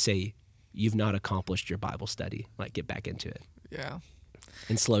 I would say you've not accomplished your Bible study. Like, get back into it. Yeah.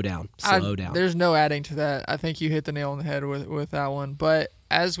 And slow down. Slow down. There's no adding to that. I think you hit the nail on the head with that one. But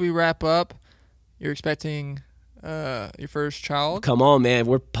as we wrap up, you're expecting your first child? Come on, man.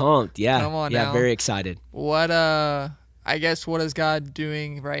 We're pumped. Yeah. Come on yeah, now. Very excited. What I guess what is God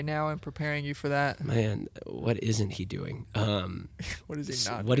doing right now and preparing you for that? Man, what isn't he doing? What is he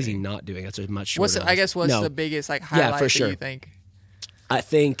not doing? What is he not doing? That's a much shorter. What's the biggest highlight for sure. that you think? I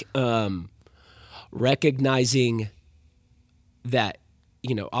think recognizing that,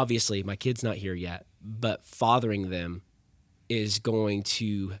 obviously my kid's not here yet, but fathering them is going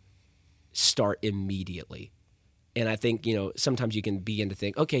to start immediately. And I think, sometimes you can begin to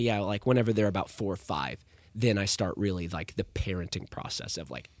think, okay, yeah, like whenever they're about 4 or 5, then I start really like the parenting process of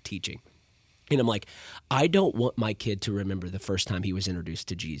like teaching. And I'm like, I don't want my kid to remember the first time he was introduced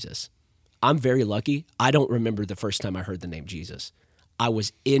to Jesus. I'm very lucky. I don't remember the first time I heard the name Jesus. I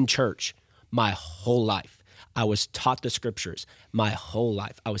was in church my whole life. I was taught the scriptures my whole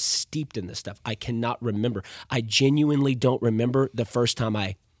life. I was steeped in this stuff. I cannot remember. I genuinely don't remember the first time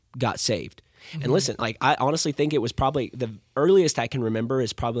I got saved. Mm-hmm. And listen, like I honestly think it was probably the earliest I can remember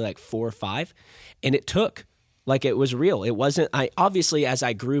is probably like 4 or 5. And it took, like it was real. It wasn't, obviously as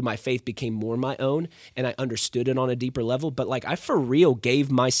I grew, my faith became more my own and I understood it on a deeper level. But like I for real gave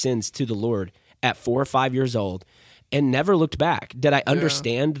my sins to the Lord at 4 or 5 years old and never looked back. Did I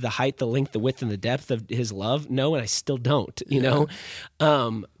understand the height, the length, the width, and the depth of his love? No, and I still don't, you know?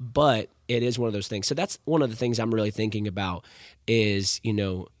 But it is one of those things. So that's one of the things I'm really thinking about is,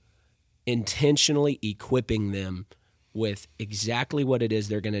 intentionally equipping them with exactly what it is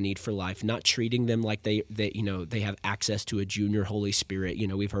they're going to need for life, not treating them like they have access to a junior Holy Spirit.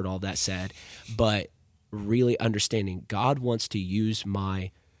 We've heard all that said, but really understanding God wants to use my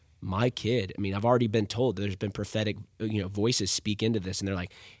kid. I mean, I've already been told there's been prophetic, voices speak into this, and they're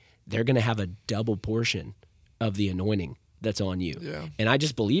like, they're going to have a double portion of the anointing that's on you. Yeah. And I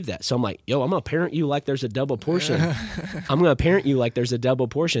just believe that. So I'm like, I'm going to parent you like there's a double portion. I'm going to parent you like there's a double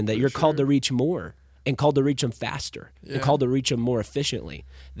portion that you're called to reach more and called to reach them faster and called to reach them more efficiently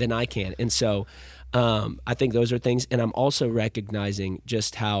than I can. And so I think those are things. And I'm also recognizing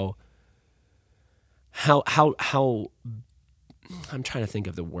just how I'm trying to think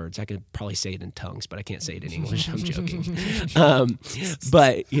of the words. I could probably say it in tongues, but I can't say it in English. I'm joking.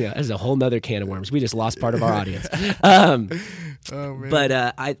 But that's a whole nother can of worms. We just lost part of our audience. But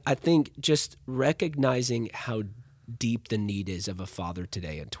I think just recognizing how deep the need is of a father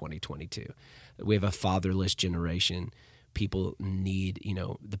today in 2022. We have a fatherless generation. People need,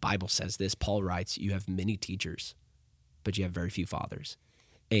 the Bible says this. Paul writes, you have many teachers, but you have very few fathers.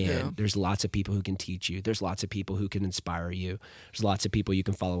 And there's lots of people who can teach you. There's lots of people who can inspire you. There's lots of people you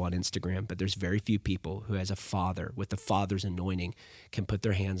can follow on Instagram, but there's very few people who, as a father, with the father's anointing, can put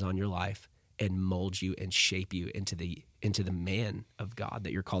their hands on your life and mold you and shape you into the man of God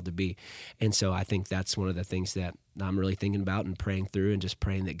that you're called to be. And so I think that's one of the things that I'm really thinking about and praying through, and just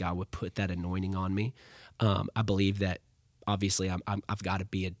praying that God would put that anointing on me. I believe that obviously I've got to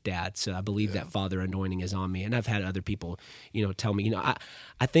be a dad, so I believe that father anointing is on me. And I've had other people, tell me,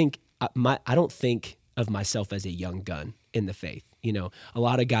 I think I don't think of myself as a young gun in the faith. A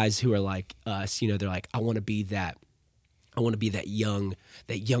lot of guys who are like us, they're like, I want to be that young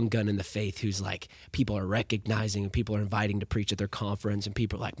gun in the faith who's like, people are recognizing and people are inviting to preach at their conference, and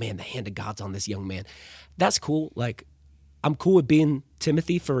people are like, man, the hand of God's on this young man. That's cool. Like, I'm cool with being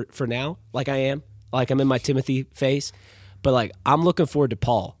Timothy for now, like I am. Like, I'm in my Timothy phase. But like, I'm looking forward to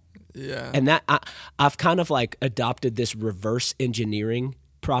Paul. Yeah. And that I've kind of like adopted this reverse engineering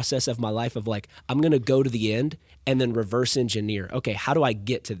process of my life of like, I'm going to go to the end and then reverse engineer. Okay, how do I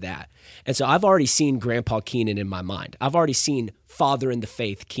get to that? And so I've already seen Grandpa Keenan in my mind. I've already seen Father in the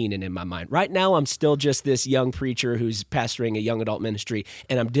Faith Keenan in my mind. Right now, I'm still just this young preacher who's pastoring a young adult ministry,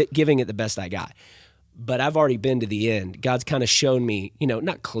 and I'm giving it the best I got. But I've already been to the end. God's kind of shown me,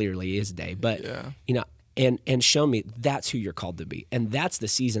 not clearly his day, but, and shown me that's who you're called to be. And that's the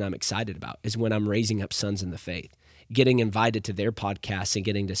season I'm excited about, is when I'm raising up sons in the faith, getting invited to their podcasts and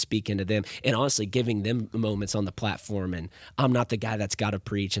getting to speak into them, and honestly giving them moments on the platform. And I'm not the guy that's got to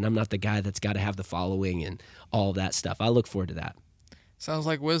preach, and I'm not the guy that's got to have the following and all of that stuff. I look forward to that. Sounds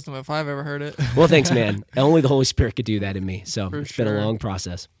like wisdom if I've ever heard it. Well, thanks, man. Only the Holy Spirit could do that in me. So it's been a long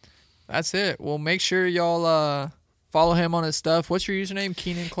process. That's it. Well, make sure y'all follow him on his stuff. What's your username?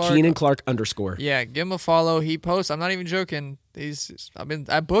 Keenan Clark. Keenan Clark _. Yeah, give him a follow. He posts. I'm not even joking. I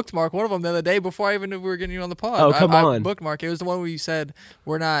bookmarked one of them the other day before I even knew we were getting you on the pod. Oh, come on. I bookmarked. It was the one where you said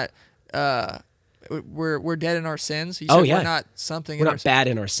we're not. We're dead in our sins. You said yeah. We're not something. We're not bad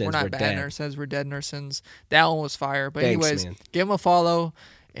in our sins. We're not bad in our sins. We're dead in our sins. That one was fire. But Thanks, anyways, man. give him a follow,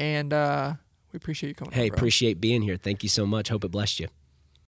 and we appreciate you coming. Hey, on, bro. appreciate being here. Thank you so much. Hope it blessed you.